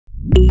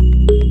Hi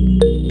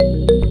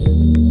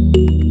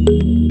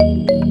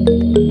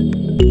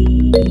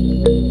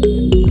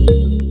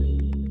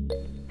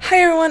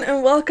everyone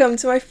and welcome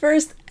to my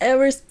first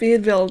ever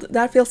speed build.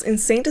 That feels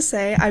insane to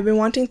say. I've been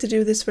wanting to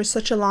do this for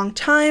such a long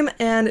time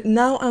and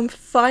now I'm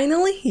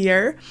finally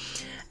here.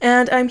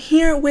 And I'm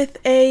here with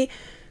a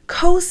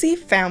cozy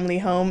family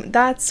home.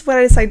 That's what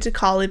I decided to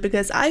call it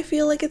because I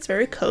feel like it's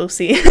very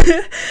cozy.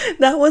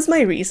 That was my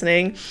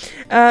reasoning.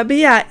 But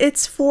yeah,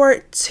 it's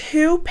for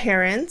two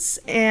parents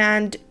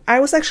and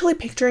I was actually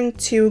picturing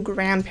two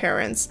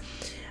grandparents.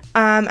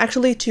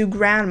 Actually two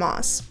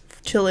grandmas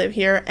to live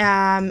here,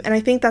 and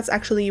I think that's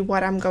actually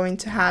what I'm going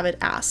to have it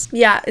as.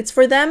 Yeah, it's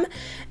for them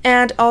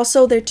and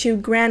also their two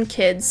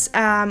grandkids,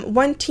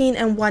 one teen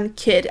and one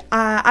kid.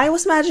 I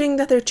was imagining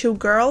that they're two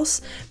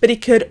girls, but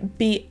it could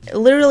be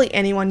literally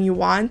anyone you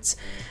want.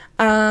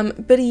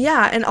 But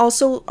yeah, and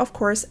also of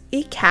course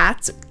a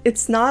cat.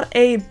 It's not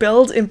a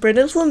build in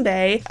Brindelton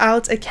Bay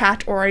out a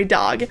cat or a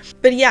dog.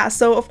 But yeah,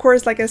 so of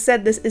course, like I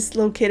said, this is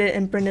located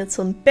in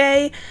Brindelton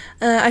Bay.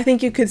 I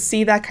think you could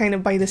see that kind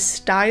of by the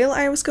style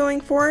I was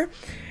going for.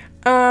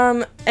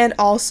 And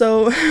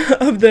also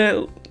of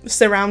the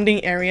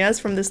surrounding areas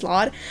from this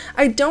lot.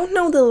 I don't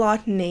know the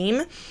lot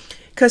name,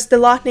 because the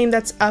lot name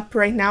that's up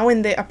right now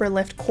in the upper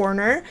left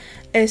corner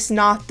is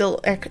not the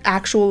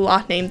actual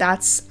lot name.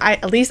 That's,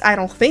 at least I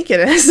don't think it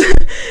is,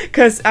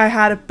 because I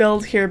had a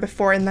build here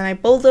before and then I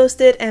bulldozed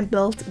it and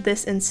built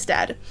this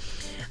instead.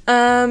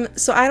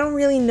 So I don't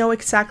really know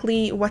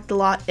exactly what the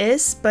lot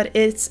is, but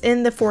it's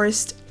in the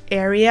forest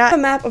area. A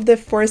map of the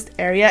forest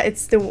area,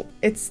 it's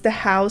the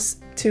house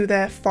to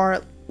the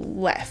far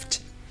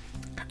left,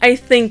 I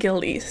think, at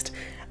least.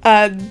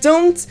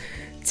 Don't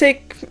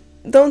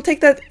take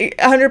that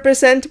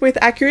 100% with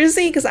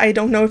accuracy, because I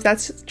don't know if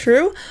that's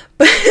true,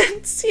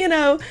 but you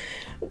know,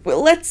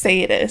 let's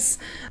say it is.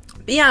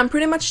 But yeah, I'm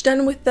pretty much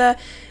done with the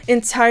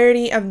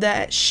entirety of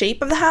the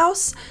shape of the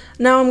house.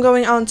 Now I'm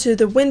going on to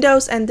the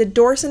windows and the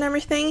doors and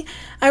everything.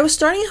 I was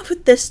starting off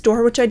with this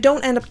door, which I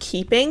don't end up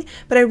keeping,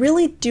 but I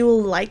really do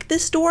like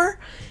this door.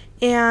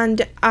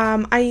 And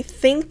I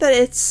think that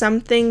it's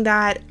something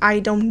that I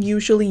don't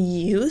usually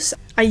use.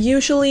 I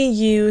usually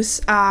use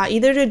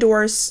either the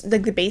doors,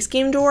 like the base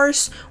game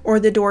doors, or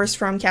the doors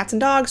from Cats and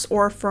Dogs,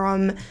 or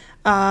from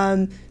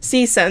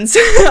Seasons.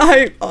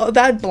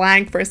 That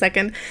blank for a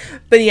second.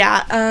 But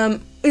yeah,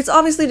 it's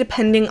obviously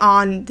depending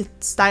on the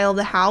style of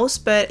the house,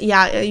 but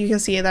yeah, you can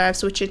see that I've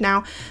switched it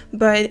now.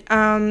 But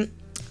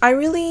I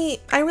really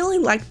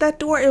liked that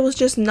door. It was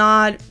just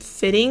not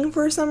fitting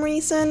for some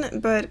reason,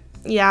 but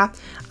yeah,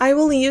 I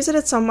will use it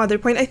at some other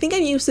point. I think I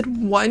used it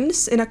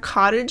once in a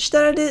cottage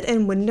that I did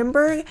in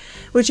Windenburg,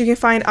 which you can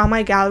find on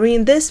my gallery.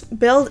 And this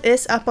build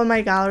is up on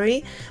my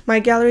gallery. My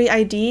gallery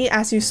ID,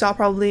 as you saw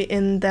probably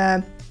in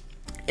the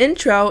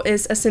intro,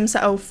 is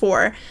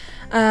asimsa04.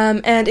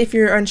 And if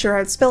you're unsure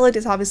how to spell it,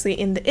 it's obviously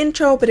in the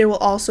intro, but it will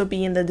also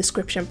be in the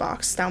description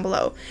box down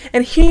below.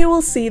 And here you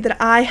will see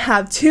that I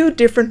have two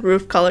different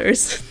roof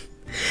colors.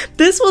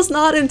 This was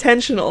not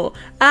intentional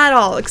at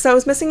all, because I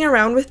was messing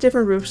around with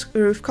different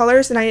roof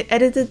colors and I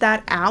edited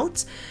that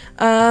out.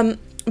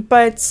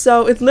 But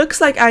so it looks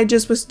like I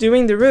just was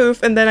doing the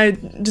roof and then I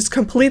just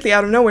completely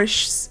out of nowhere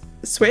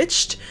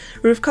switched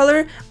roof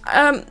color.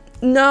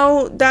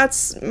 No,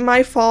 that's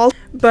my fault.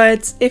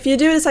 But if you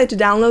do decide to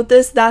download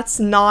this, that's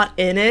not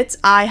in it.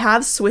 I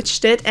have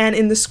switched it, and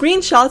in the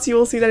screenshots you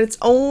will see that it's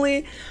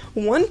only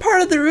one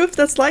part of the roof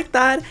that's like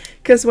that,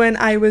 because when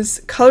I was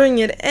coloring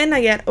it in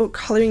again,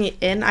 coloring it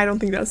in, I don't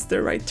think that's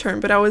the right term,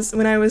 but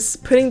when I was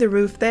putting the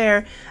roof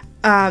there,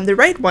 the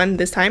right one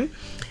this time,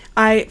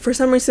 I for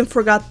some reason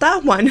forgot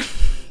that one,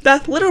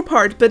 that little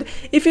part. But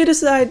if you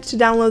decide to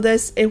download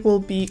this, it will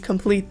be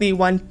completely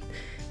one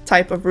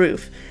type of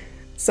roof.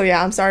 So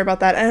yeah, I'm sorry about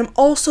that. And I'm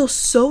also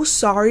so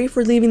sorry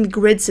for leaving the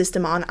grid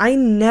system on. I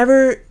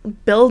never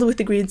build with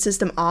the grid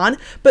system on,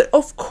 but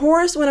of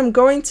course when I'm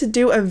going to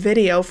do a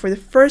video for the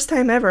first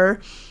time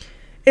ever,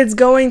 it's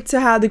going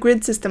to have the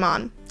grid system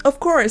on. Of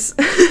course.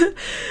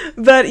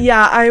 But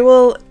yeah, I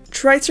will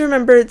try to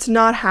remember to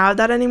not have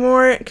that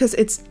anymore, because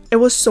it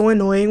was so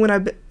annoying when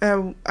I've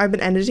been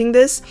editing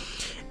this,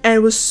 and it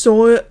was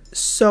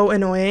so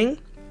annoying.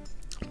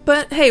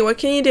 But hey, what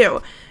can you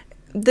do?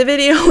 The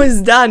video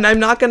is done. I'm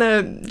not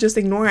gonna just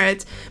ignore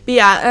it. But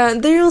yeah,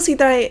 there you'll see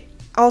that I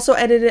also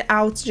edited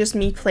out just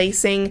me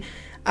placing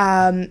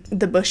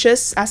the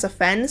bushes as a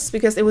fence,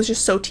 because it was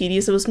just so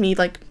tedious. It was me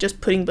like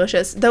just putting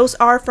bushes. Those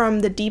are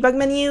from the debug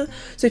menu.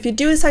 So if you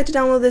do decide to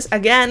download this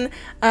again,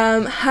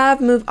 have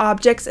move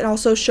objects and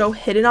also show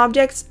hidden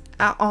objects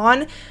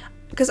on,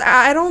 because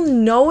I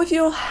don't know if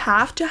you'll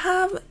have to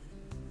have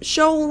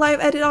show live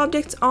edit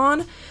objects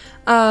on.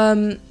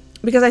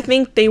 Because I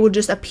think they would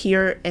just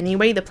appear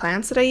anyway, the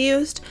plants that I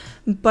used.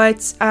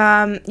 But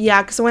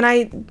yeah, because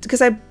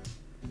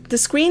the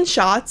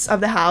screenshots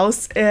of the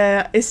house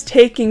is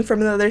taken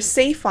from another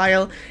save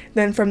file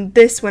than from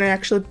this when I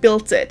actually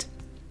built it.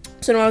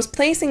 So when I was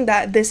placing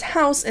this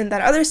house in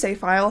that other save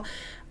file,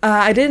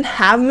 I didn't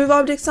have move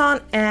objects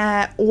on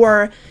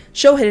or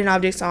show hidden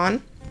objects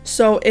on.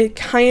 so it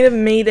kind of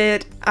made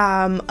it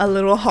a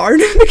little hard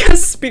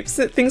because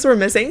things were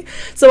missing.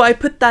 So I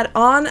put that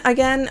on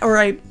again, or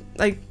I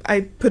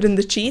put in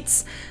the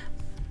cheats.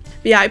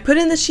 But yeah, I put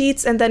in the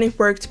sheets and then it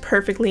worked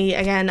perfectly.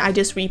 Again, I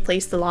just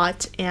replaced a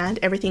lot and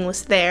everything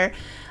was there.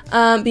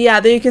 But yeah,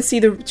 there you can see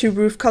the 2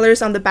 roof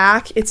colors on the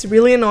back. It's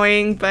really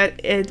annoying, but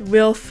it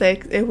will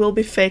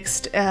be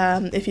fixed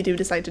if you do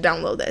decide to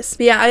download this.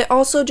 But yeah, I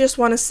also just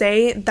want to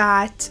say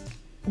that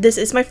this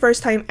is my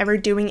first time ever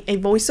doing a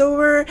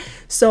voiceover,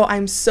 so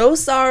I'm so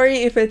sorry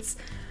if it's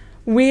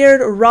weird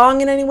or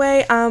wrong in any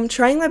way. I'm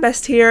trying my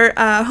best here.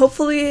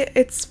 Hopefully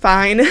it's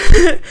fine.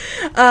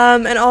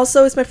 And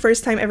also it's my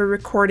first time ever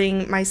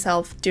recording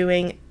myself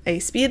doing a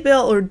speed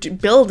build or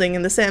building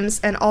in The Sims,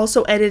 and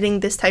also editing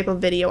this type of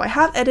video. I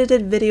have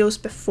edited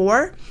videos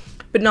before,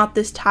 but not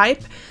this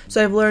type,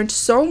 so I've learned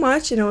so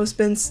much, and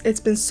it's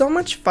been so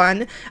much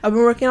fun. I've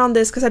been working on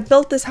this because I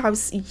built this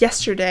house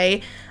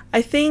yesterday,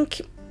 I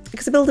think,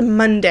 because I built it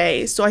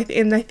Monday, so I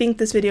think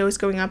this video is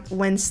going up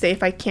Wednesday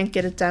if I can't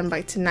get it done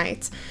by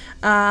tonight.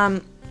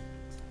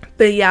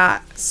 But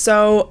yeah,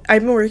 so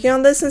I've been working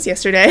on this since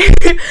yesterday.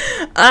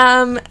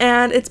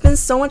 And it's been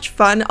so much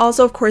fun.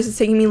 Also, of course, it's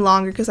taking me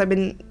longer because I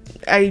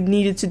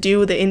needed to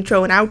do the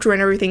intro and outro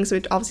and everything, so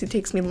it obviously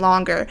takes me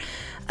longer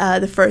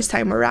the first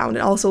time around,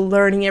 and also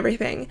learning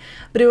everything.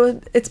 But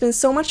it's been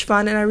so much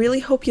fun, and I really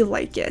hope you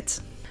like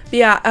it. But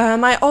yeah,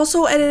 I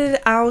also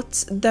edited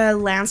out the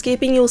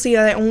landscaping. You'll see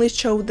that I only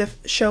show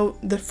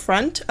the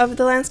front of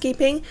the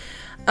landscaping,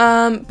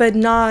 but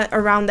not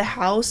around the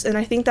house, and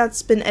I think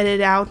that's been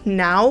edited out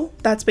now.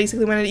 That's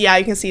basically when yeah,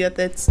 you can see that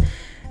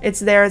it's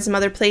there in some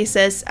other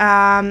places,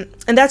 and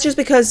that's just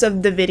because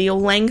of the video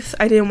length.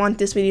 I didn't want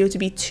this video to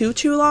be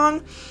too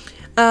long,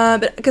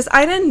 but because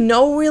I didn't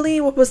know really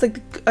what was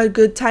like a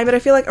good time, but I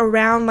feel like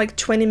around like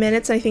 20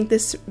 minutes. I think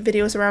this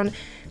video is around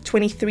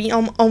 23,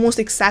 almost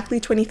exactly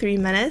 23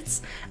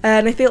 minutes,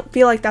 and I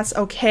feel like that's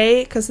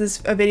okay, because this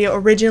video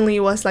originally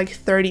was like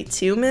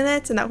 32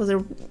 minutes, and that was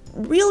a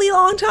really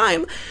long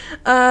time.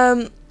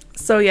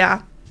 So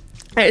yeah,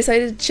 I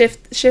decided to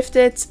shift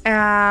it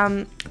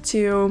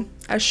to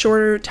a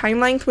shorter time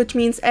length, which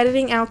means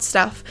editing out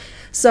stuff.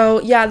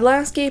 So yeah, the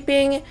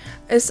landscaping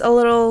is a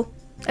little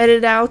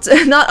edited out,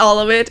 not all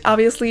of it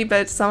obviously,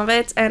 but some of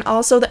it, and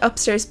also the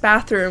upstairs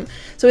bathroom.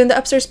 So in the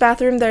upstairs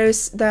bathroom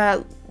there's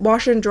the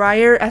washer and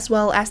dryer, as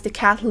well as the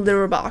cat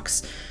litter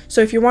box.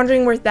 So if you're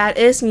wondering where that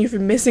is and you're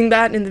missing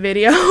that in the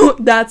video,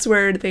 that's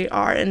where they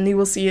are, and you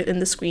will see it in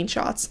the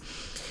screenshots.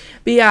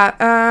 But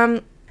yeah,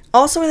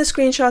 also in the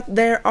screenshot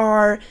there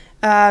are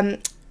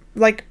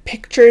like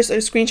pictures or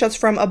screenshots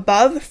from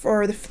above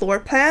for the floor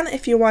plan,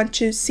 if you want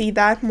to see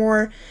that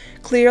more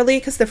clearly,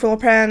 because the floor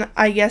plan,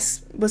 I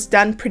guess, was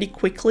done pretty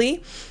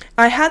quickly.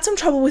 I had some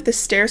trouble with the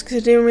stairs because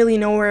I didn't really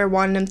know where I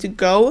wanted them to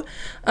go,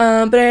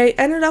 but I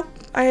ended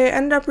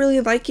up really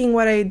liking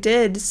what I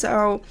did,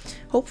 so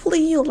hopefully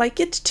you'll like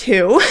it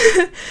too.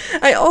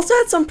 I also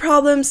had some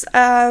problems,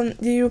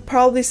 you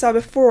probably saw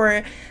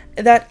before,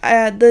 that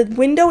the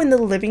window in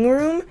the living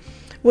room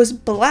was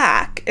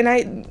black, and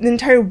the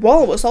entire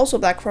wall was also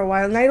black for a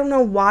while, and I don't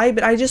know why,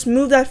 but I just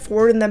moved that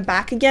forward and then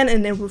back again,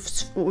 and it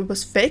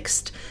was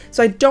fixed.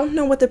 So I don't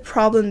know what the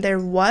problem there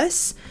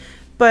was,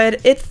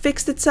 but it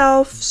fixed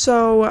itself,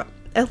 so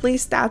at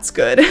least that's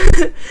good.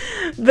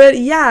 But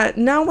yeah,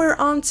 now we're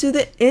on to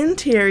the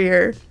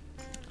interior.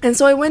 And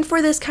so I went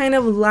for this kind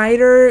of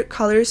lighter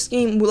color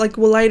scheme, like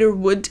lighter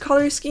wood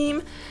color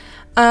scheme.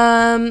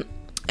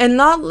 And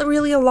not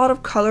really a lot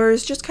of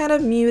colors, just kind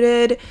of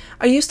muted.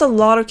 I used a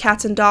lot of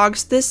cats and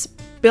dogs. This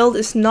build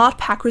is not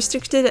pack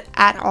restricted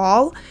at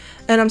all,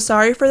 and I'm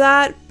sorry for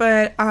that,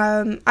 but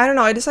I don't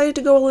know, I decided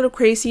to go a little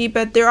crazy.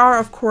 But there are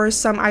of course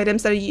some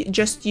items that I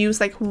just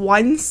use like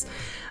once,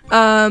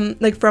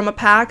 like from a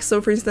pack. So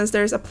for instance,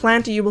 there's a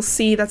plant you will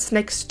see that's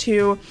next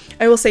to,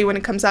 I will say when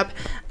it comes up,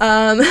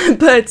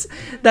 but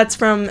that's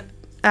from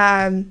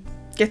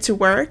Get to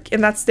Work,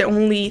 and that's the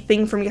only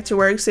thing from Get to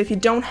Work. So if you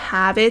don't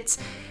have it,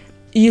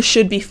 you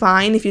should be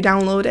fine if you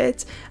download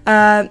it.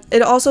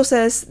 It also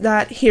says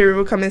that, here it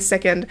will come in a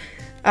second,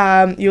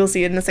 you'll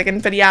see it in a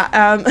second, but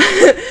yeah,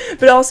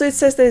 but also it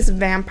says there's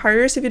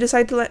vampires if you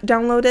decide to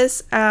download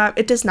this.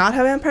 It does not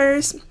have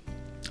vampires.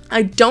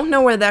 I don't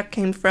know where that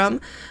came from,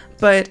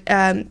 but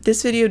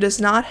this video does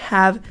not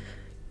have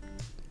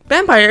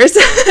vampires.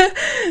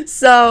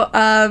 So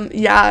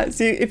yeah,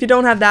 so if you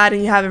don't have that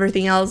and you have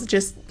everything else,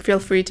 just feel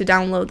free to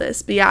download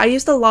this. But yeah, I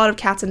used a lot of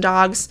cats and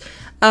dogs.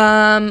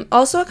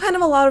 Also kind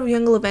of a lot of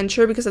Jungle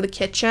Adventure because of the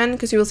kitchen,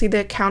 because you will see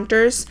the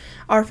counters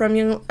are from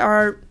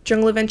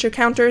Jungle Adventure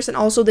counters, and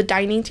also the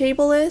dining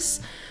table is.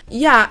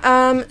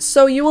 Yeah,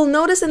 so you will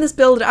notice in this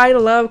build that I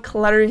love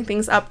cluttering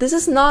things up. This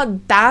is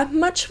not that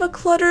much of a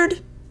cluttered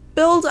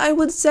build, I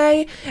would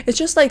say. It's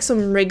just like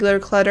some regular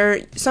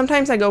clutter.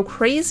 Sometimes I go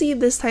crazy.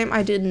 This time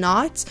I did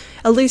not,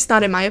 at least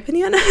not in my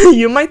opinion.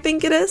 You might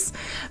think it is,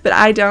 but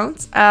I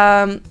don't.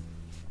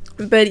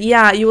 But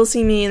yeah, you will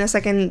see me in a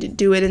second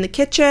do it in the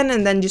kitchen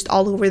and then just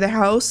all over the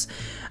house.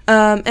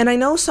 And I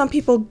know some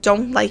people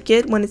don't like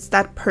it when it's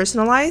that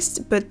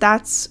personalized, but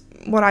that's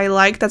what I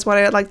like. That's what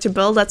I like to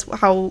build. That's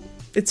how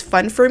it's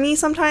fun for me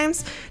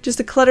sometimes, just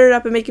to clutter it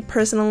up and make it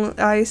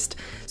personalized.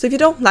 So if you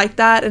don't like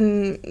that,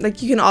 and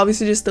like, you can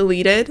obviously just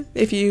delete it.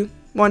 If you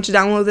want to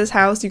download this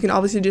house, you can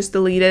obviously just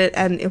delete it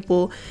and it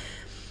will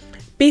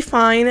be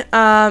fine.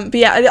 But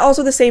yeah,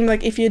 also the same,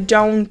 like if you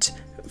don't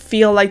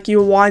feel like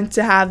you want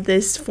to have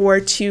this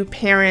for 2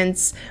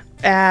 parents,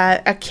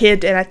 a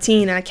kid and a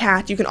teen and a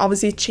cat, you can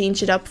obviously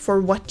change it up for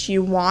what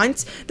you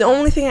want. The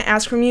only thing I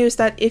ask from you is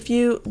that if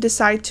you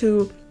decide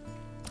to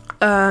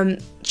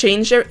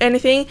change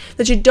anything,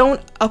 that you don't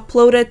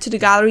upload it to the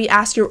gallery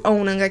as your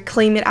own and like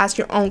claim it as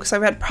your own, because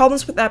I've had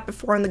problems with that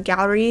before in the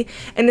gallery,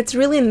 and it's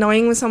really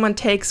annoying when someone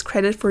takes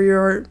credit for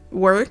your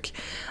work.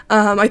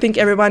 I think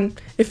everyone,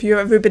 if you've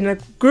ever been in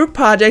a group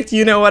project,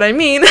 you know what I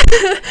mean.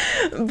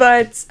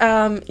 But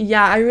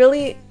yeah, I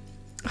really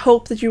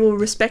hope that you will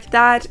respect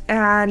that.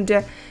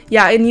 And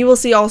yeah, and you will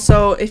see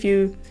also, if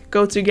you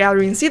go to the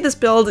gallery and see this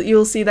build,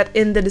 you'll see that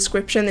in the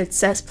description it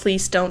says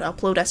please don't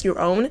upload as your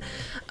own,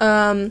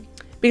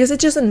 because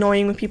it's just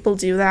annoying when people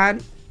do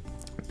that.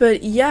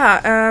 But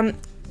yeah,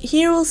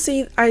 here we'll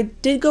see I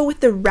did go with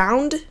the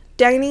round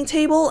dining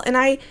table, and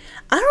I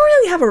don't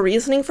really have a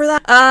reasoning for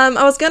that.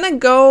 I was gonna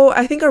go,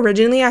 I think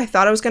originally I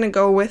thought I was gonna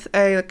go with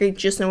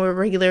just a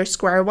regular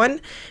square one,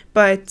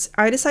 but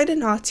I decided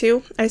not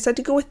to. I decided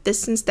to go with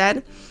this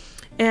instead,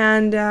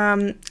 and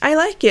I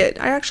like it.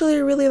 I actually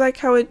really like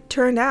how it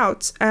turned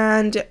out,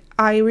 and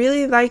I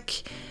really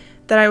like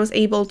that I was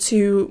able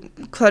to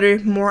clutter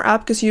more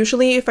up, because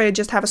usually if I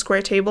just have a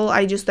square table,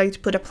 I just like to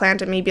put a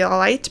plant and maybe a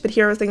light, but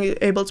here I was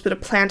able to put a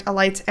plant, a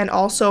light, and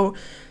also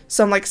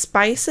some like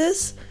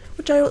spices,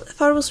 which I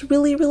thought was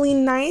really, really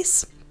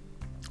nice.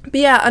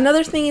 But yeah,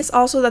 another thing is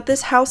also that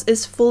this house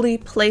is fully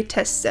play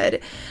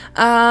tested.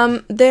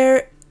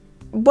 There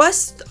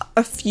was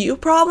a few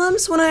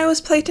problems when I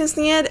was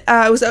playtesting it.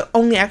 It was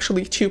only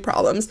actually 2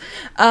 problems.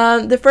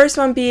 The first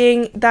one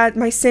being that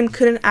my sim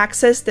couldn't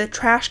access the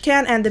trash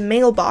can and the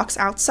mailbox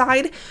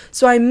outside,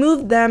 so I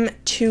moved them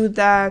to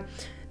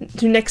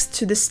next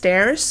to the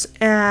stairs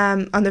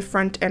on the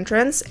front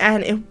entrance,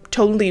 and it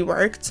totally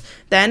worked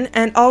then.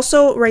 And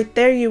also right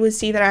there you will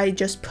see that I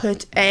just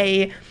put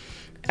a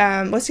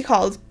what's it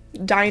called,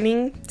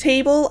 dining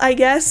table, I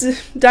guess,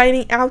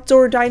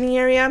 outdoor dining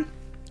area.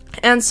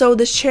 And so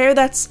the chair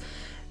that's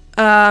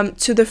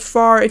to the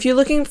far, if you're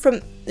looking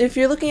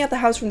at the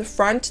house from the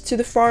front, to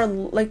the far,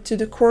 like to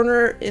the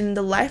corner in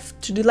the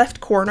left, to the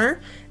left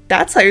corner,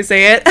 that's how you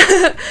say it.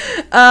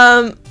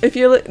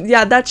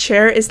 Yeah, that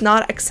chair is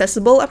not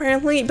accessible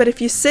apparently, but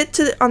if you sit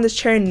on the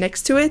chair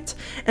next to it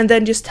and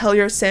then just tell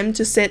your sim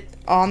to sit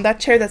on that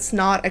chair that's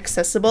not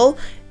accessible,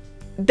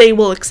 they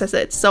will access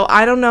it. So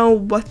I don't know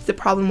what the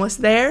problem was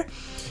there,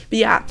 but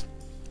yeah.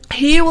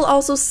 Here you will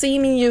also see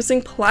me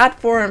using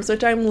platforms,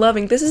 which I'm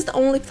loving. This is the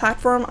only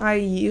platform I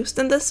used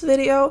in this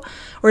video,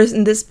 or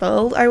in this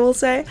build, I will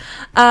say.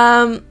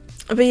 But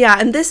yeah,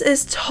 and this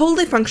is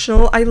totally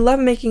functional. I've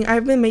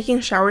been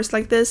making showers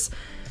like this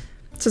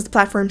since the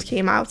platforms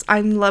came out.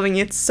 I'm loving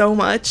it so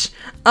much.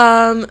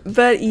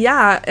 But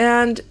yeah,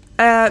 and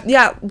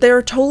yeah,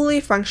 they're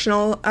totally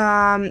functional.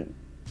 I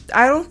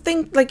don't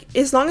think, like,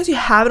 as long as you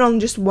have it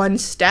on just one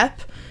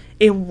step,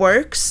 it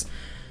works.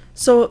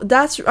 So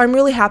I'm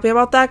really happy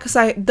about that,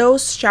 because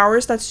those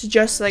showers that's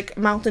just like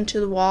mounted to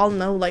the wall,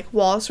 no like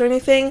walls or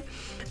anything,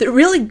 they're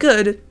really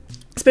good,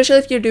 especially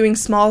if you're doing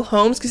small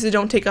homes, because they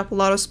don't take up a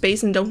lot of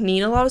space and don't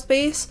need a lot of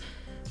space.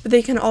 But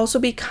they can also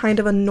be kind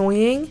of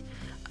annoying,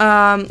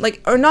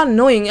 or not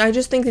annoying, I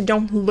just think they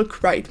don't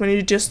look right when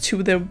you're just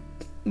to the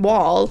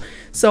wall.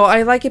 So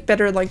I like it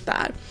better like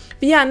that.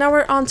 But yeah, now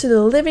we're on to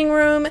the living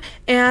room,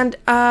 and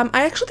I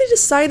actually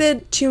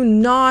decided to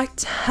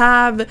not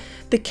have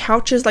the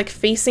couches like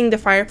facing the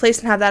fireplace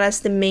and have that as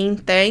the main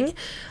thing.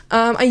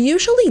 I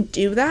usually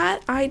do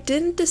that. I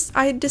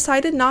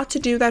decided not to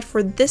do that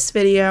for this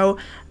video,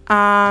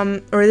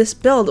 or this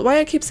build. Why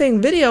I keep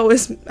saying video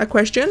is a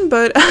question,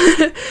 but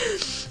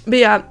but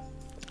yeah.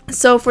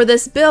 So for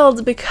this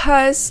build,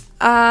 because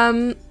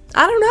I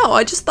don't know,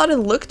 I just thought it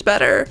looked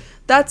better.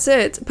 That's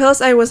it.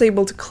 Plus I was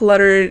able to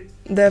clutter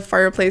the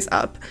fireplace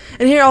up.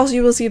 And here also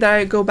you will see that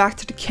I go back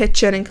to the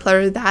kitchen and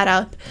clutter that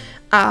up.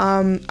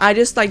 I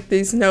just like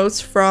these notes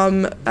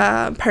from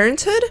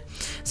Parenthood.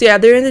 So yeah,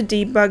 they're in the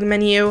debug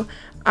menu.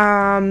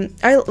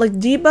 I like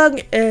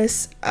debug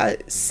is a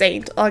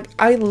saint. Like,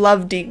 I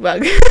love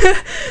debug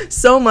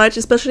so much,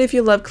 especially if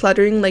you love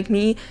cluttering like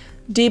me.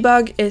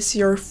 Debug is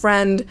your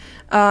friend.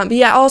 But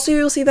yeah, also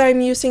you'll see that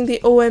I'm using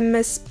the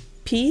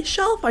OMSP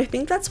shelf. I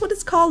think that's what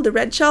it's called, the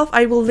red shelf.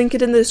 I will link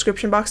it in the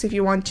description box if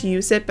you want to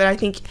use it, but I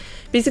think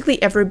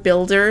basically every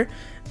builder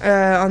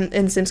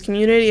in Sims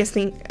community, I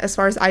think, as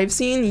far as I've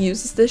seen,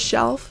 uses this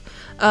shelf.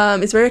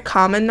 It's very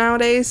common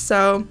nowadays,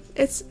 so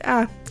it's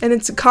and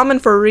it's common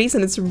for a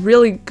reason. It's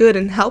really good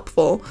and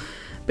helpful.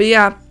 But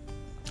yeah,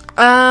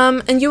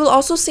 and you will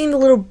also see in the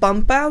little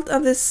bump out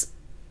of this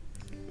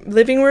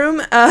living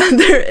room,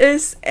 there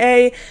is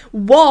a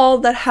wall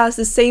that has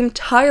the same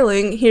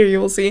tiling. Here you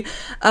will see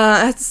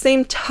has the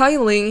same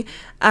tiling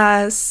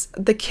as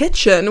the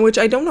kitchen, which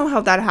I don't know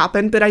how that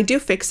happened, but I do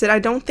fix it. I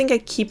don't think I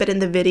keep it in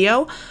the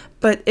video,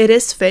 but it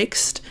is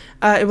fixed.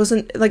 It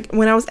wasn't like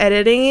when I was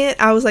editing it,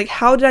 I was like,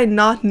 how did I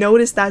not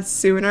notice that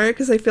sooner?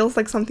 Because it feels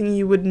like something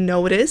you would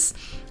notice,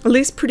 at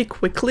least pretty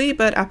quickly,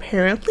 but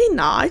apparently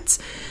not.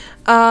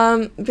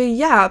 But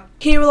yeah,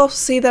 here you'll also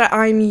see that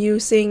I'm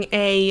using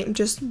a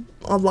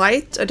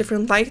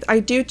different light. I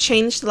do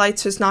change the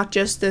lights so it's not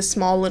just this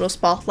small little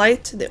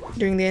spotlight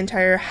during the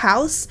entire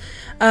house.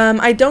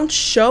 I don't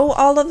show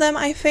all of them,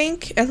 I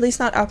think, at least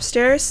not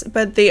upstairs,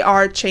 but they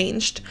are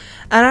changed.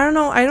 And I don't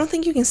know, I don't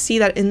think you can see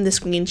that in the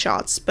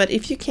screenshots, but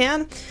if you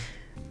can,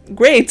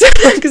 great,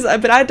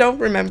 but I don't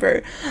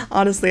remember,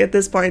 honestly, at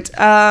this point.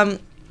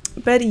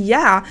 But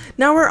yeah,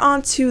 now we're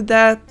on to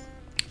the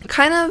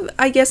kind of,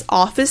 I guess,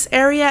 office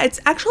area. It's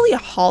actually a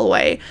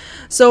hallway,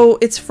 so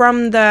it's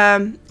from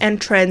the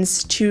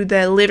entrance to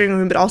the living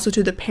room, but also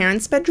to the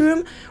parents'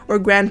 bedroom or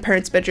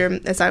grandparents'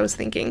 bedroom, as I was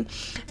thinking.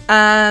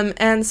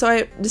 And so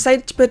I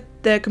decided to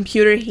put the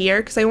computer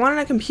here because I wanted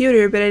a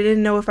computer, but I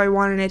didn't know if I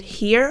wanted it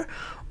here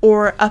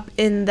or up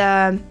in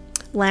the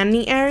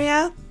landing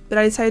area, but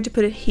I decided to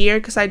put it here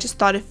because I just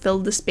thought it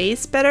filled the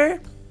space better.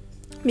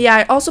 But yeah,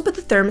 I also put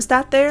the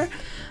thermostat there,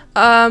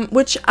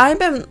 which I've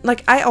been,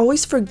 like, I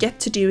always forget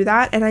to do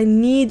that, and I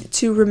need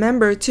to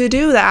remember to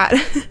do that.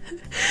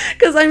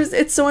 Because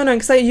it's so annoying,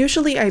 because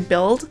usually I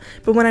build,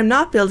 but when I'm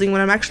not building,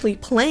 when I'm actually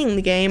playing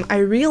the game, I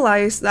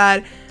realize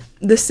that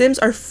the Sims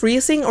are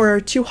freezing or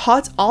are too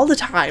hot all the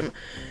time.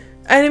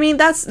 And I mean,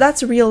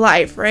 that's real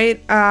life,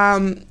 right?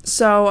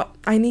 So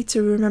I need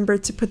to remember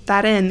to put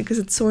that in, because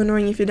it's so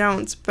annoying if you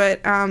don't.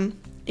 But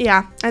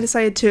yeah, I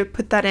decided to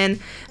put that in.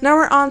 Now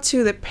we're on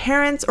to the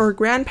parents' or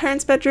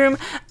grandparents' bedroom.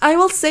 I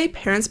will say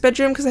parents'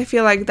 bedroom because I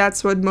feel like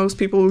that's what most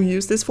people will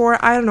use this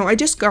for. I don't know, I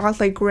just got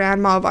like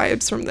grandma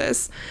vibes from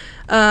this.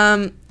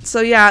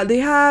 So yeah, they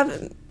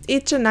have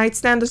each a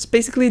nightstand that's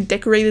basically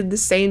decorated the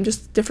same,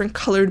 just different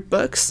colored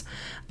books.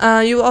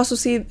 You will also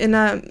see in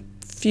a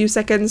few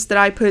seconds that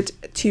I put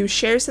 2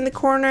 chairs in the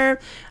corner.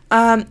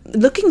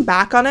 Looking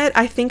back on it,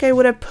 I think I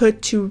would have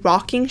put 2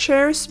 rocking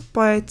chairs,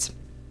 but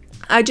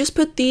I just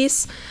put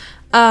these,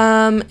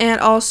 and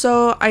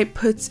also I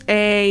put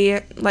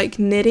a like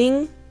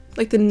knitting,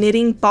 like the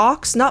knitting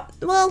box, not,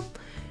 well,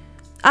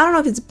 I don't know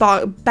if it's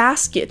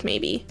basket,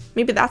 maybe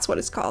that's what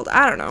it's called,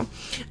 I don't know,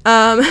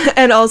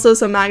 and also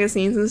some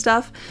magazines and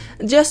stuff,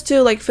 just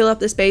to like fill up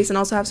the space and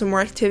also have some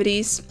more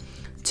activities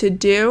to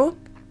do.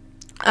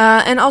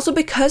 And also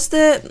because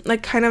the,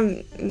 like, kind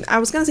of, I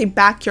was gonna say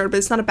backyard, but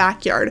it's not a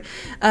backyard,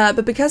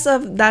 but because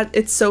of that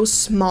it's so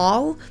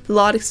small, the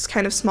lot is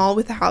kind of small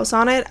with the house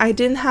on it, I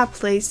didn't have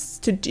place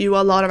to do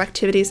a lot of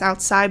activities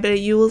outside, but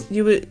you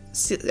would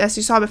see, as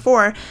you saw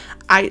before,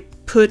 I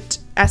put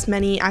as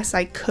many as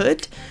I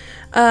could,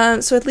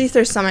 so at least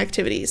there's some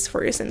activities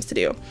for your Sims to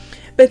do.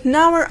 But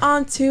now we're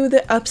on to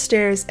the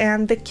upstairs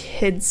and the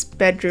kids'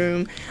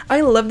 bedroom.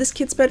 I love this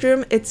kids'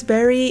 bedroom. It's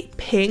very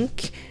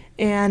pink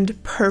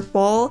and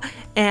purple,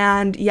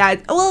 and yeah,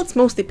 well, it's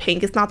mostly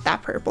pink, it's not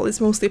that purple, it's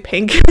mostly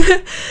pink.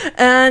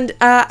 And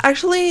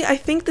actually I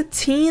think the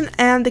teen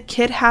and the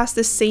kid has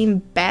the same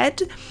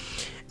bed,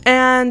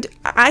 and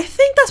I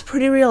think that's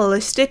pretty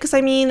realistic, because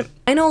I mean,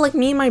 I know, like,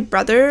 me and my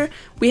brother,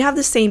 we have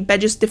the same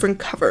bed, just different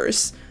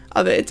covers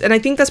of it, and I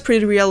think that's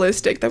pretty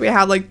realistic that we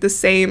have like the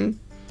same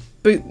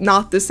but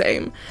not the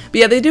same.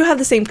 But yeah, they do have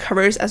the same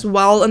covers as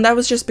well, and that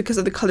was just because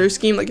of the color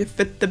scheme, like it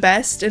fit the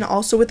best, and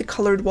also with the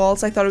colored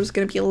walls I thought it was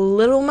gonna be a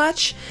little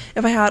much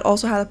if I had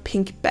also had a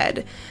pink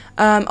bed.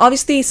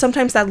 Obviously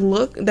sometimes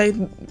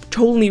that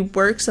totally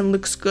works and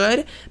looks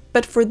good,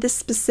 but for this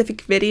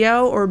specific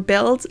video or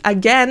build,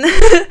 again,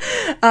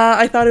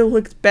 I thought it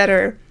looked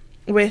better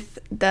with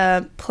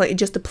the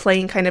just the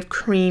plain kind of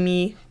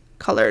creamy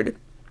colored,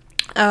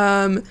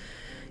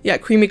 yeah,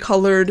 creamy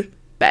colored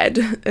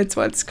bed, it's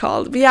what it's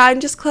called. But yeah, I'm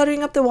just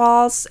cluttering up the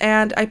walls,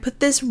 and I put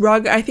this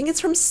rug, I think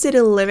it's from City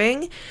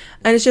Living,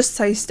 and it's just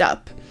sized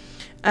up,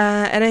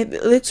 and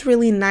it looks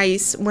really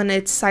nice when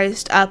it's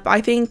sized up. I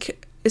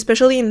think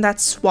especially in that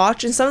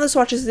swatch, in some of the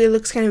swatches it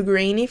looks kind of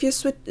grainy if you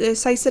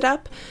size it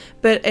up,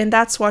 but in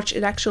that swatch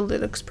it actually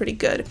looks pretty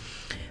good.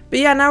 But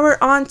yeah, now we're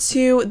on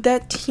to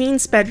the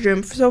teen's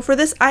bedroom. So for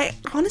this, I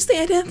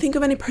didn't think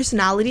of any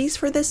personalities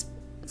for this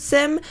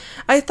Sim.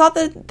 I thought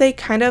that they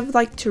kind of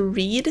like to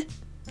read,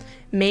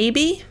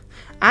 maybe,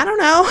 I don't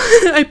know.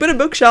 I put a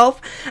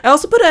bookshelf. I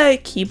also put a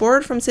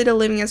keyboard from City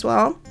Living as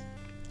well,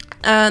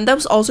 and that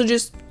was also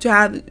just to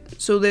have,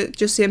 so that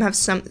just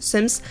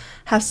Sims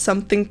have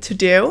something to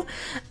do,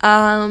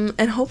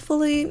 and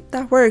hopefully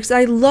that works.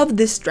 I love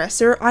this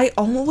dresser. I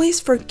always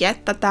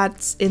forget that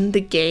that's in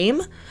the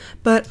game,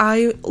 but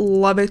I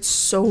love it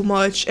so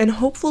much, and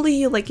hopefully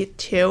you like it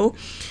too.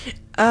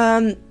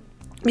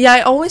 Yeah,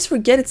 I always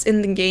forget it's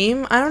in the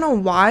game. I don't know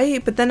why,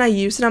 but then I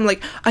use it. I'm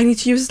like, I need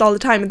to use it all the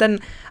time, and then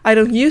I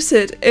don't use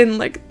it in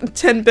like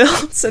 10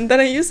 builds, and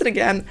then I use it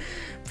again.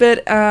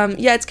 But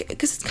yeah, it's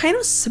because it's kind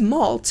of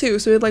small too,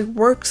 so it like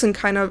works in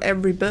kind of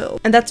every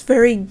build, and that's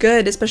very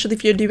good, especially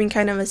if you're doing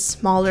kind of a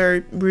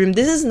smaller room.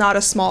 This is not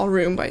a small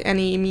room by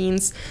any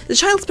means. The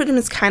child's bedroom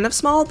is kind of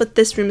small, but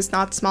this room is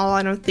not small,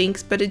 I don't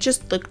think, but it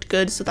just looked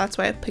good, so that's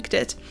why I picked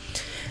it.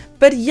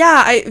 But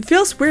yeah, it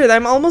feels weird.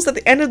 I'm almost at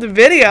the end of the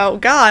video.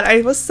 God,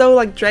 I was so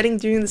like dreading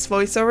doing this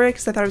voiceover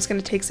because I thought it was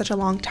going to take such a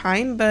long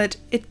time, but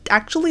it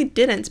actually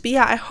didn't. But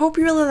yeah, I hope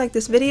you really like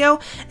this video,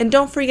 and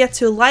don't forget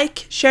to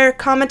like, share,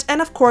 comment, and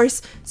of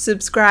course,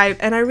 subscribe.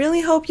 And I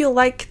really hope you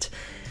liked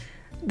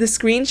the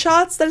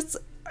screenshots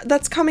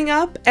that's coming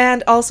up,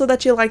 and also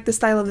that you like the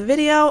style of the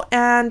video,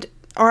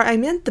 or I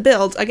meant the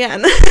build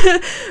again.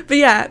 But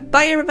yeah,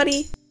 bye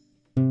everybody!